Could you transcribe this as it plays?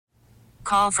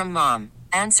Call from mom.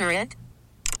 Answer it.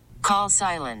 Call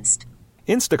silenced.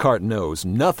 Instacart knows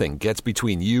nothing gets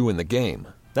between you and the game.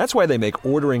 That's why they make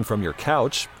ordering from your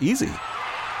couch easy.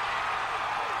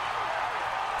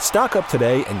 Stock up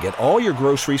today and get all your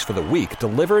groceries for the week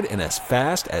delivered in as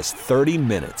fast as 30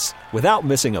 minutes without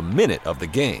missing a minute of the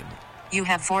game. You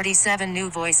have 47 new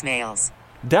voicemails.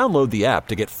 Download the app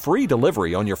to get free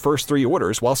delivery on your first 3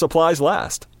 orders while supplies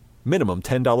last. Minimum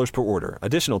 $10 per order.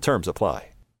 Additional terms apply.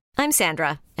 I'm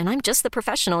Sandra, and I'm just the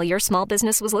professional your small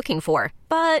business was looking for.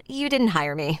 But you didn't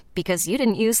hire me because you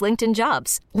didn't use LinkedIn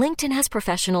Jobs. LinkedIn has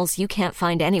professionals you can't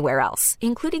find anywhere else,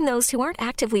 including those who aren't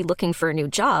actively looking for a new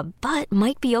job, but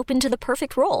might be open to the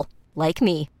perfect role, like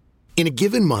me. In a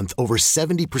given month, over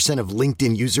 70% of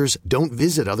LinkedIn users don't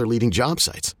visit other leading job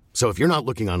sites. So if you're not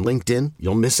looking on LinkedIn,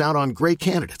 you'll miss out on great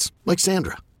candidates like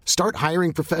Sandra. Start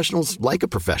hiring professionals like a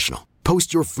professional.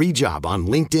 Post your free job on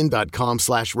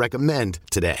linkedin.com/recommend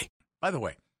today. By the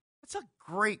way, that's a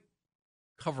great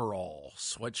coverall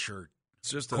sweatshirt.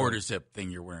 It's just quarter zip thing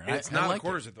you're wearing. It's not a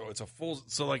quarter zip though. It's a full.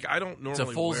 So like I don't normally.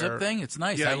 It's a full zip thing. It's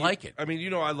nice. I like it. I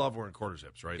mean, I love wearing quarter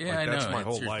zips, right? Yeah, like, I know. That's my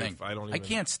whole your life. Thing. I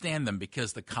can't stand them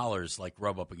because the collars like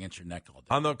rub up against your neck all day.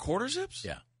 On the quarter zips?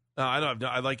 Yeah. No, I don't.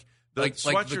 I like the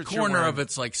like the corner of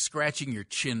it's like scratching your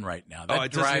chin right now.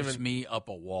 That drives me up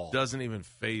a wall. Doesn't even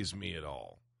faze me at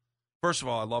all. First of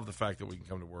all, I love the fact that we can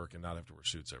come to work and not have to wear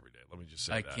suits every day. Let me just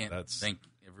say I that. can't That's, thank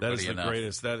everybody That is the enough.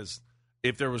 greatest. That is,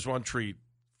 if there was one treat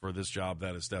for this job,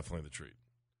 that is definitely the treat.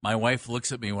 My wife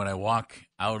looks at me when I walk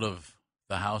out of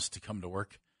the house to come to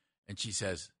work, and she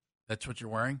says, "That's what you're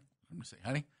wearing?" I'm going to say,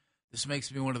 "Honey, this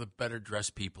makes me one of the better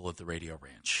dressed people at the Radio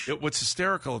Ranch." What's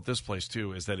hysterical at this place,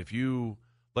 too, is that if you,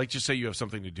 like, just say you have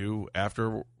something to do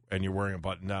after and you're wearing a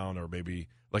button down or maybe,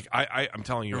 like, I'm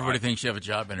telling you. Everybody thinks you have a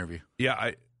job interview.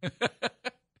 Yeah,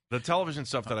 the television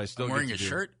stuff that I still I'm wearing get to a do.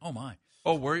 shirt? Oh, my.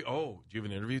 Oh, do you have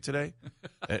an interview today?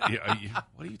 What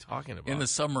are you talking about? In the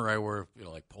summer, I wear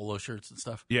like polo shirts and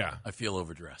stuff. Yeah. I feel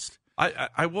overdressed.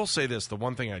 I will say this. The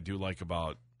one thing I do like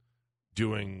about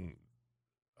doing,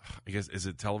 I guess, is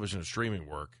it television or streaming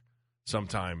work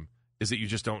sometime, is that you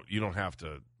don't have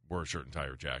to wear a shirt and tie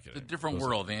or jacket. It's a different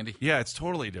world, Andy. Yeah, it's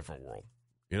totally a different world,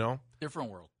 Different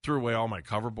world. Threw away all my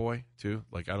cover boy, too.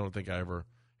 Like, I don't think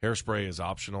hairspray is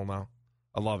optional now.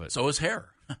 I love it. So is hair.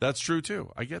 That's true,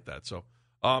 too. I get that. So,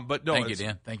 but no. Thank you,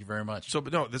 Dan. Thank you very much.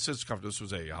 But no, this was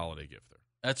a holiday gift there.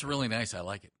 That's really nice. I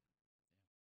like it.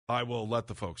 I will let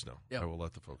the folks know. Yep. I will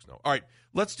let the folks know. All right,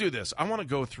 let's do this. I want to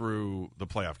go through the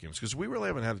playoff games because we really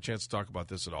haven't had a chance to talk about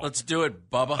this at all. Let's do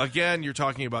it, Bubba. Again, you're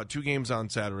talking about 2 games on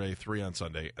Saturday, 3 on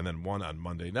Sunday, and then 1 on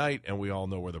Monday night, and we all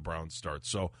know where the Browns start.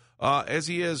 So, as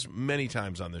he is many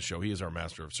times on this show, he is our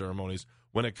master of ceremonies.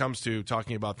 When it comes to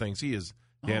talking about things, he is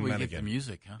Dan we Mennigan. get the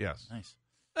music, huh? Yes. Nice.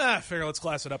 I figure let's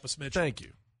class it up a smidge. Thank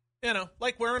you.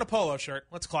 Like wearing a polo shirt.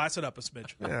 Let's class it up a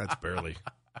smidge. Yeah, it's barely.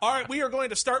 All right, we are going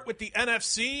to start with the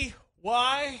NFC.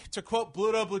 Why? To quote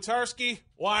Bluto Blutarski,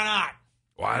 why not?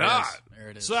 Why not? There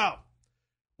it is. So,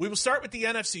 we will start with the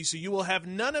NFC, so you will have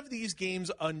none of these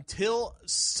games until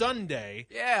Sunday.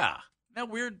 Yeah. Now,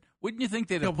 weird. Wouldn't you think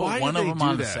they'd have why put one do of they them do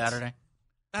on a that? Saturday?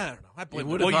 I don't know. I blame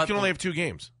Well, Well, you can only have 2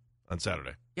 games on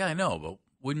Saturday. Yeah, I know, but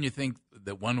wouldn't you think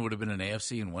that one would have been an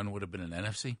AFC and one would have been an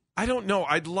NFC? I don't know.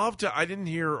 I'd love to. I didn't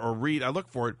hear or read. I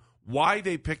looked for it. Why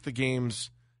they picked the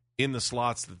games in the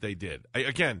slots that they did.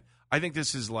 I think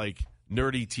this is like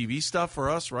nerdy TV stuff for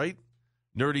us, right?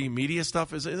 Nerdy media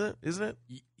stuff, isn't it?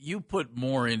 You put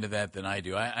more into that than I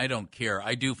do. I don't care.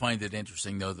 I do find it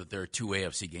interesting, though, that there are 2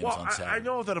 AFC games on Saturday. I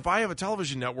know that if I have a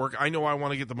television network, I know I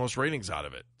want to get the most ratings out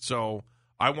of it. So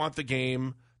I want the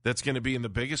game that's going to be in the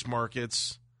biggest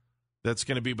markets. That's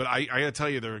going to be, but I got to tell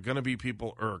you, there are going to be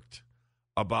people irked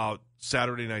about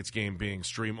Saturday night's game being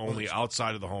stream only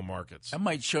outside of the home markets. I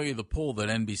might show you the poll that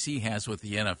NBC has with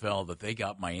the NFL that they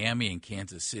got Miami and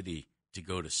Kansas City to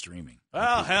go to streaming.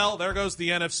 Well, hell, there goes the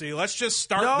NFC. Let's just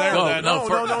start there.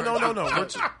 No.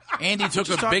 Andy took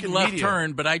a big left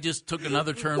turn, but I just took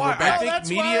another turn. Why? We're back. I think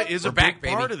media is a back,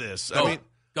 big part baby. of this. Go. I mean,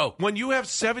 Go. When you have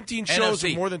 17 shows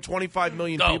with more than 25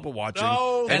 million people watching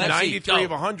and NFC, 93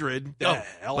 of 100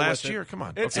 last year, come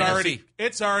on. It's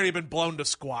already been blown to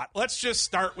squat. Let's just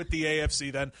start with the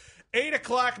AFC then. 8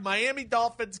 o'clock, Miami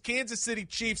Dolphins, Kansas City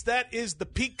Chiefs. That is the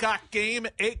Peacock game,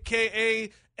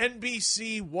 a.k.a.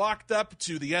 NBC walked up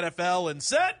to the NFL and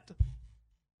said,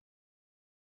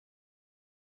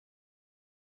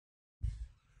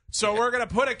 so we're going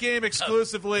to put a game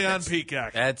exclusively on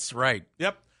Peacock. That's right.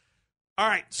 Yep. All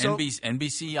right. So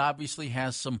NBC obviously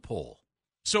has some pull.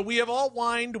 So we have all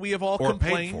whined. We have all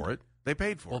complained. Paid for it. They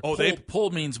paid for it.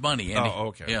 Pull means money, Andy. Oh,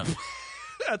 okay. Yeah.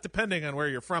 Depending on where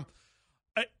you're from.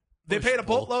 They paid a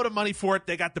boatload of money for it.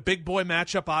 They got the big boy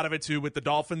matchup out of it, too, with the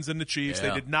Dolphins and the Chiefs. Yeah.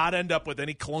 They did not end up with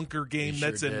any clunker game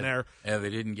that's in there. Yeah, they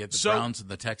didn't get the Browns and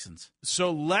the Texans.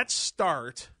 So let's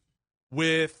start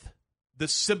with the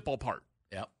simple part,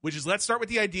 which is let's start with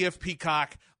the idea of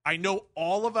Peacock. I know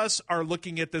all of us are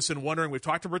looking at this and wondering, we've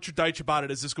talked to Richard Deitch about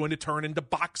it, is this going to turn into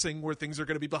boxing where things are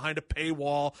going to be behind a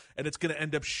paywall and it's going to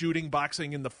end up shooting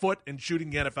boxing in the foot and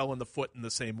shooting the NFL in the foot in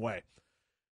the same way?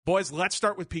 Boys, let's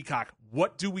start with Peacock.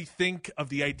 What do we think of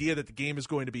the idea that the game is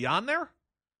going to be on there?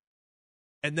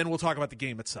 And then we'll talk about the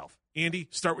game itself. Andy,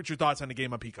 start with your thoughts on the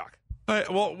game on Peacock.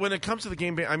 Well, when it comes to the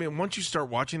game, I mean, once you start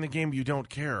watching the game, you don't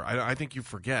care. I think you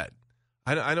forget.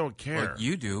 I don't care. Well,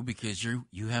 you do because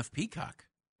you have Peacock.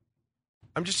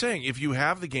 I'm just saying, if you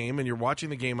have the game and you're watching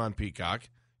the game on Peacock,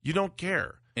 you don't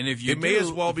care. And if you may as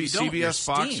well be CBS,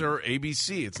 Fox, or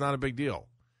ABC. It's not a big deal.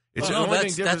 It's the only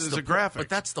thing different is the graphics. But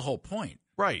that's the whole point.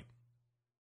 Right.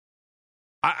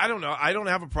 I don't know. I don't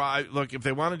have a problem. Look, if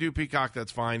they want to do Peacock,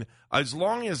 that's fine. As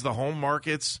long as the home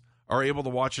markets are able to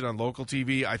watch it on local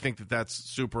TV, I think that's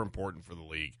super important for the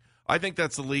league. I think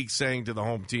that's the league saying to the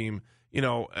home team,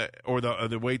 or the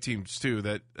away teams too,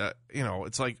 that,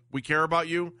 it's like, we care about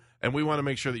you, and we want to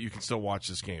make sure that you can still watch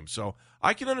this game. So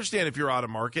I can understand if you're out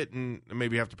of market and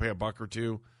maybe have to pay $1 or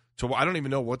 $2. I don't even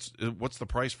know what's the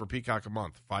price for Peacock a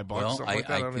month. $5, well, something like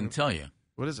that? I can tell you.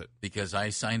 What is it? Because I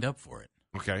signed up for it.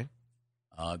 Okay.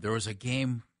 There was a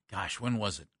game, when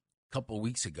was it? A couple of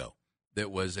weeks ago,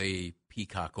 that was a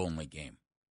Peacock-only game.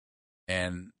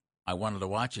 And I wanted to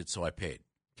watch it, so I paid.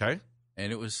 Okay.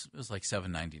 And it was like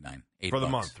 $7.99. For the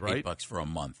month, right? $8 for a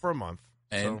month. For a month.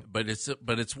 And but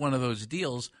it's one of those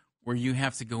deals where you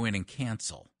have to go in and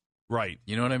cancel. Right.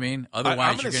 You know what I mean?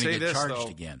 Otherwise, you're going to get charged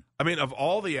again. I mean, of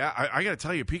all the, I got to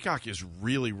tell you, Peacock is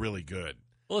really, really good.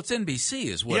 Well, it's NBC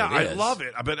is what it is. Yeah, I love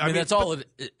it. But I mean, that's all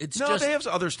it's no, just. They have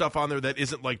other stuff on there that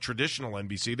isn't like traditional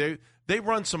NBC. They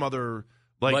run some other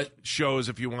shows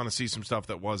if you want to see some stuff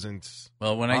that wasn't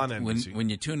on NBC. When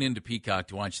you tune into Peacock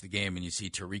to watch the game and you see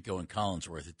Tirico and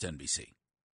Collinsworth, it's NBC.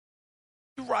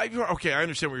 Right. Okay, I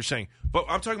understand what you're saying. But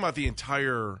I'm talking about the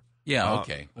entire... Yeah,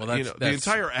 okay. Well, that's the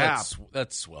entire app.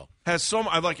 That's swell. Has so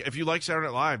much. If you like Saturday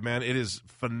Night Live, man, it is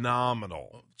phenomenal.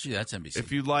 Oh, gee, that's NBC.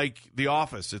 If you like The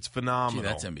Office, it's phenomenal. Gee,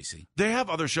 that's NBC. They have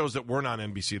other shows that weren't on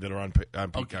NBC that are on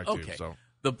Peacock too. So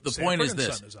the point is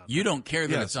this: you don't care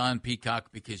that it's on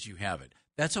Peacock because you have it.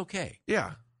 That's okay.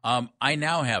 Yeah. I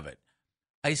now have it.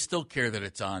 I still care that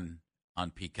it's on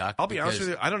Peacock. I'll be honest with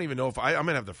you. I don't even know if I'm going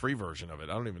to have the free version of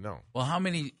it. I don't even know. Well, how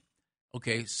many?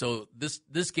 Okay, so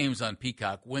this game's on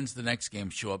Peacock. When's the next game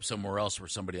show up somewhere else where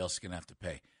somebody else is going to have to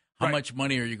pay? How much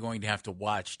money are you going to have to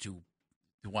watch to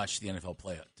watch the NFL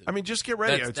play? I mean, just get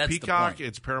ready. It's Peacock.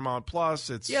 It's Paramount Plus.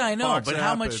 It's I know, Fox but app,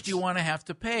 how much do you want to have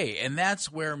to pay? And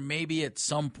that's where maybe at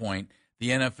some point the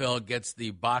NFL gets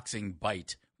the boxing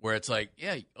bite, where it's like,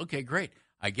 yeah, okay, great.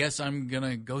 I guess I'm going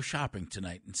to go shopping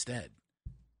tonight instead.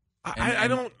 I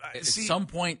don't see.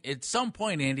 At some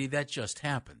point, Andy, that just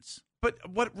happens.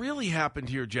 But what really happened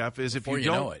here, Jeff, is if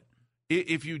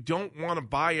you don't want to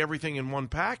buy everything in one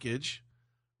package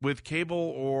with cable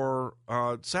or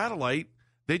satellite,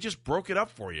 they just broke it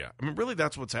up for you. I mean, really,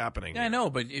 that's what's happening. Yeah, I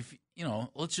know, but if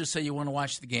let's just say you want to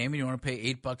watch the game and you want to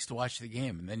pay $8 to watch the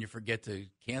game, and then you forget to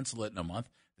cancel it in a month,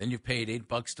 then you've paid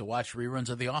 $8 to watch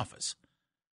reruns of The Office.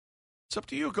 It's up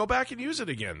to you. Go back and use it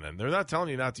again. Then they're not telling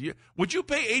you not to use. Would you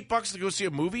pay $8 to go see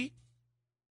a movie?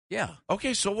 Yeah.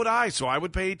 Okay, so would I. So I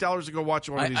would pay $8 to go watch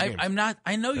one of these games. I'm not.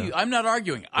 I know you. I'm not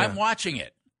arguing. Yeah. I'm watching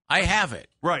it. I have it.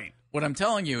 Right. What I'm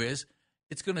telling you is,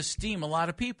 it's going to steam a lot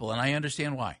of people, and I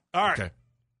understand why. All right. Okay.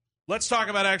 Let's talk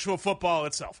about actual football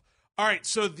itself. All right,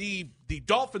 so the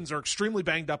Dolphins are extremely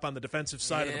banged up on the defensive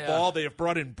side of the ball. They have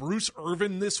brought in Bruce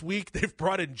Irvin this week. They've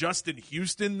brought in Justin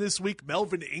Houston this week.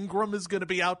 Melvin Ingram is going to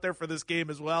be out there for this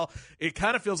game as well. It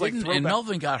kind of feels like throwback. And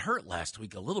Melvin got hurt last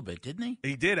week a little bit, didn't he?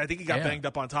 He did. I think he got banged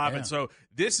up on top. And so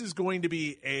this is going to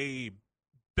be a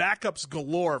backups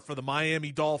galore for the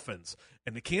Miami Dolphins.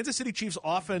 And the Kansas City Chiefs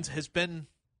offense has been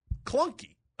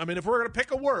clunky. I mean, if we're going to pick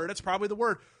a word, it's probably the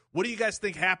word. What do you guys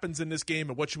think happens in this game,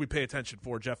 and what should we pay attention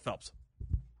for, Jeff Phelps?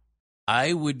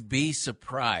 I would be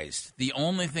surprised. The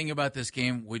only thing about this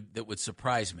game that would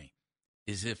surprise me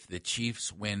is if the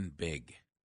Chiefs win big.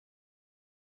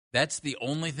 That's the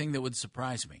only thing that would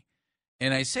surprise me.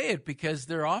 And I say it because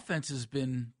their offense has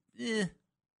been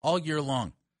all year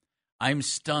long. I'm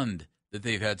stunned that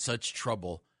they've had such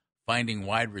trouble finding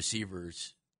wide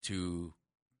receivers to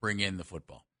bring in the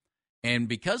football. And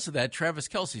because of that, Travis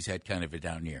Kelce's had kind of a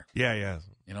down year. Yeah.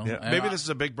 You know, maybe this is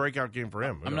a big breakout game for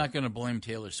him. I'm not going to blame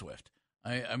Taylor Swift.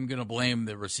 I'm going to blame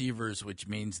the receivers, which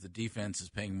means the defense is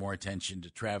paying more attention to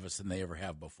Travis than they ever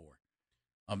have before.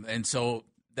 And so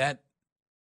that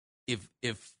if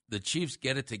the Chiefs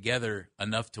get it together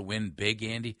enough to win big,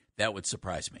 Andy, that would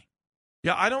surprise me.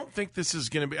 Yeah, I don't think this is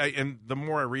going to be. And the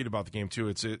more I read about the game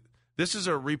too, this is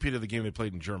a repeat of the game they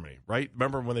played in Germany, right?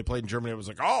 Remember when they played in Germany? It was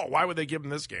like, oh, why would they give them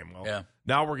this game? Well, yeah.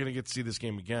 Now we're going to get to see this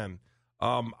game again.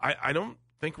 I don't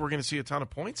think we're going to see a ton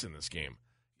of points in this game.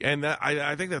 And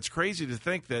I think that's crazy to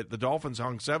think that the Dolphins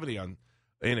hung 70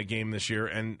 in a game this year,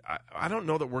 and I don't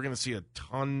know that we're going to see a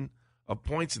ton of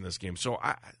points in this game. So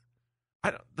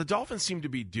the Dolphins seem to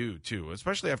be due too,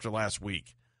 especially after last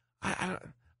week. At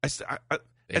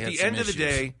the end of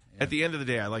the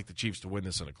day, I like the Chiefs to win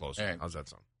this in a close one. Right. How's that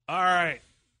sound? All right.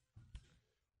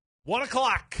 1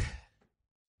 o'clock.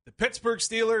 The Pittsburgh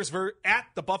Steelers were at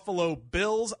the Buffalo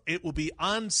Bills. It will be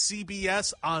on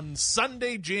CBS on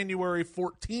Sunday, January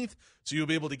 14th, so you'll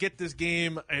be able to get this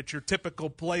game at your typical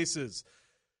places.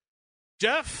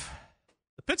 Jeff,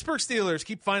 the Pittsburgh Steelers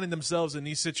keep finding themselves in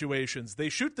these situations. They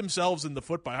shoot themselves in the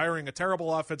foot by hiring a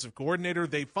terrible offensive coordinator.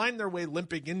 They find their way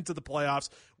limping into the playoffs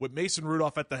with Mason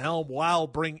Rudolph at the helm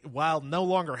while no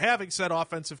longer having said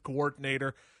offensive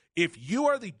coordinator. If you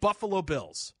are the Buffalo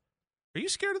Bills, are you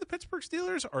scared of the Pittsburgh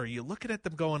Steelers, or are you looking at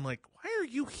them going like, why are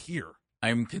you here?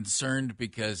 I'm concerned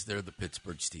because they're the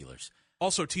Pittsburgh Steelers.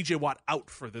 Also, T.J. Watt out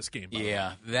for this game.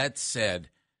 Yeah, that said,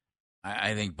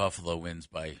 I think Buffalo wins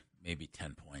by maybe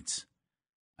 10 points.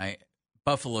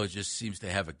 Buffalo just seems to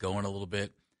have it going a little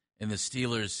bit, and the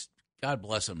Steelers, God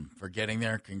bless them for getting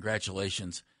there.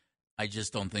 Congratulations. I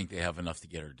just don't think they have enough to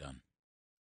get her done.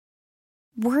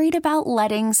 Worried about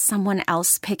letting someone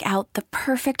else pick out the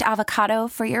perfect avocado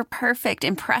for your perfect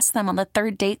impress them on the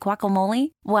third date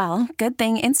guacamole? Well, good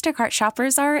thing Instacart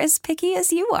shoppers are as picky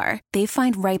as you are. They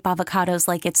find ripe avocados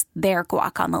like it's their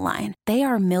guac on the line. They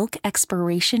are milk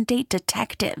expiration date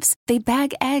detectives. They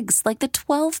bag eggs like the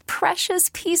 12 precious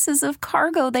pieces of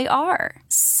cargo they are.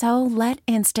 So let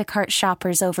Instacart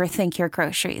shoppers overthink your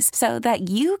groceries so that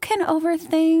you can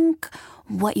overthink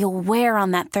what you'll wear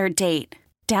on that third date.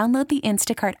 Download the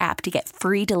Instacart app to get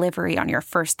free delivery on your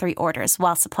first 3 orders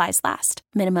while supplies last.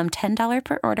 Minimum $10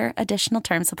 per order. Additional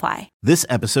terms apply. This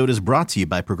episode is brought to you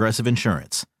by Progressive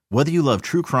Insurance. Whether you love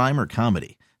true crime or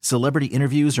comedy, celebrity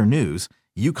interviews or news,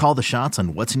 you call the shots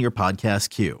on what's in your podcast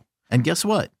queue. And guess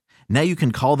what? Now you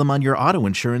can call them on your auto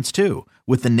insurance too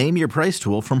with the Name Your Price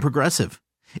tool from Progressive.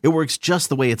 It works just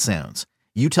the way it sounds.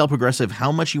 You tell Progressive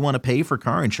how much you want to pay for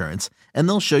car insurance, and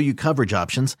they'll show you coverage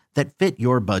options that fit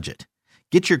your budget.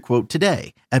 Get your quote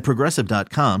today at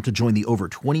Progressive.com to join the over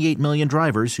 28 million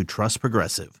drivers who trust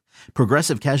Progressive.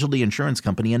 Progressive Casualty Insurance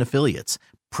Company and Affiliates.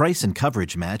 Price and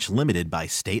coverage match limited by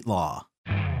state law.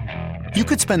 You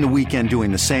could spend the weekend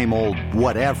doing the same old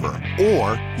whatever,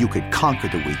 or you could conquer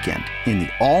the weekend in the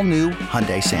all-new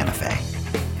Hyundai Santa Fe.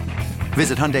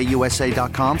 Visit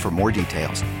HyundaiUSA.com for more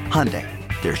details. Hyundai,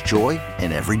 there's joy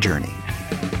in every journey.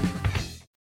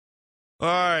 All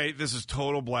right, this is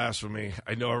total blasphemy.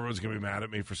 I know everyone's going to be mad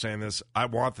at me for saying this. I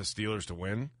want the Steelers to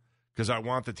win because I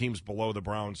want the teams below the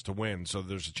Browns to win, so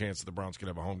there's a chance that the Browns can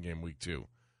have a home game week 2.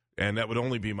 And that would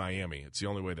only be Miami. It's the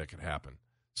only way that could happen.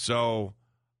 So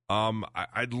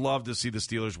I'd love to see the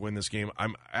Steelers win this game.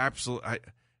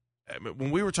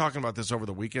 When we were talking about this over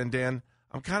the weekend, Dan,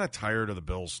 I'm kind of tired of the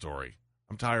Bills story.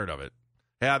 I'm tired of it.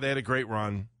 Yeah, they had a great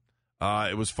run.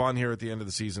 It was fun here at the end of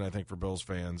the season, I think, for Bills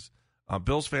fans.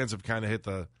 Bills fans have kind of hit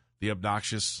the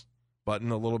obnoxious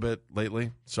button a little bit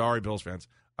lately. Sorry, Bills fans.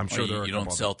 I'm sure there are. You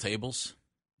don't sell tables?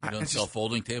 You don't sell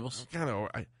folding tables?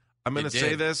 I'm going to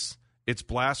say this. It's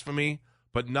blasphemy,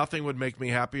 but nothing would make me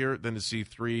happier than to see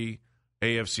 3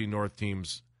 AFC North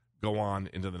teams go on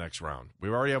into the next round. We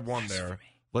already have one there.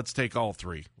 Let's take all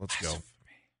 3. Let's go.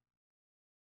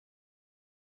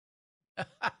 I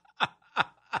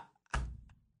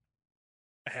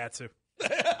had to.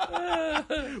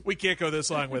 We can't go this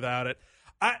long without it.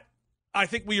 I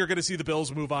think we are going to see the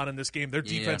Bills move on in this game. Their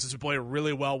defense is playing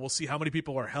really well. We'll see how many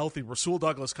people are healthy. Rasul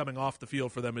Douglas coming off the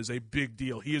field for them is a big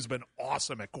deal. He has been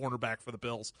awesome at cornerback for the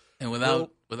Bills. And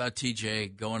without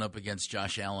TJ going up against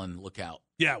Josh Allen, look out.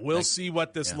 Yeah, we'll see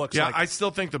what this looks like. Yeah, I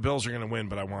still think the Bills are going to win,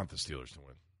 but I want the Steelers to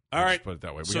win. All right. Put it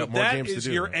that way. We so got more that games to is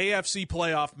do, your right? AFC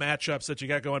playoff matchups that you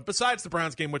got going, besides the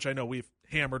Browns game, which I know we've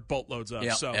hammered boatloads of.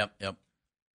 Yep.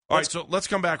 All right, so let's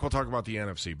come back. We'll talk about the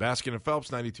NFC. Baskin and Phelps,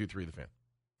 92.3 The Fan.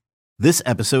 This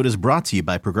episode is brought to you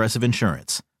by Progressive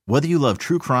Insurance. Whether you love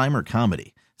true crime or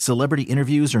comedy, celebrity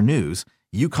interviews or news,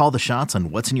 you call the shots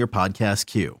on what's in your podcast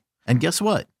queue. And guess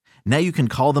what? Now you can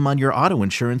call them on your auto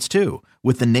insurance too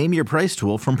with the Name Your Price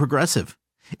tool from Progressive.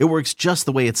 It works just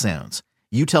the way it sounds.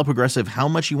 You tell Progressive how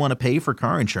much you want to pay for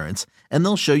car insurance, and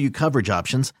they'll show you coverage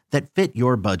options that fit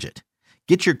your budget.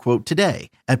 Get your quote today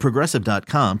at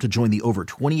Progressive.com to join the over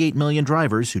 28 million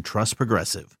drivers who trust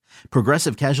Progressive.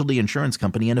 Progressive Casualty Insurance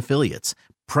Company and Affiliates.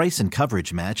 Price and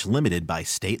coverage match limited by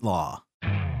state law.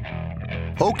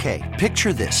 Okay,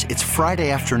 picture this. It's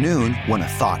Friday afternoon when a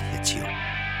thought hits you.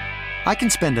 I can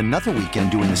spend another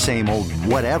weekend doing the same old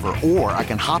whatever, or I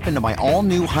can hop into my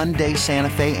all-new Hyundai Santa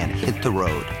Fe and hit the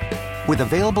road. With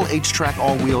available H-Track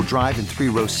all-wheel drive and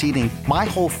 3-row seating, my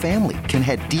whole family can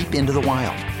head deep into the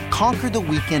wild. Conquer the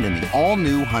weekend in the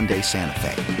all-new Hyundai Santa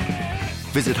Fe.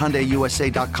 Visit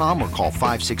HyundaiUSA.com or call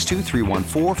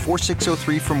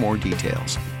 562-314-4603 for more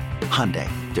details. Hyundai,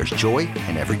 there's joy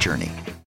in every journey.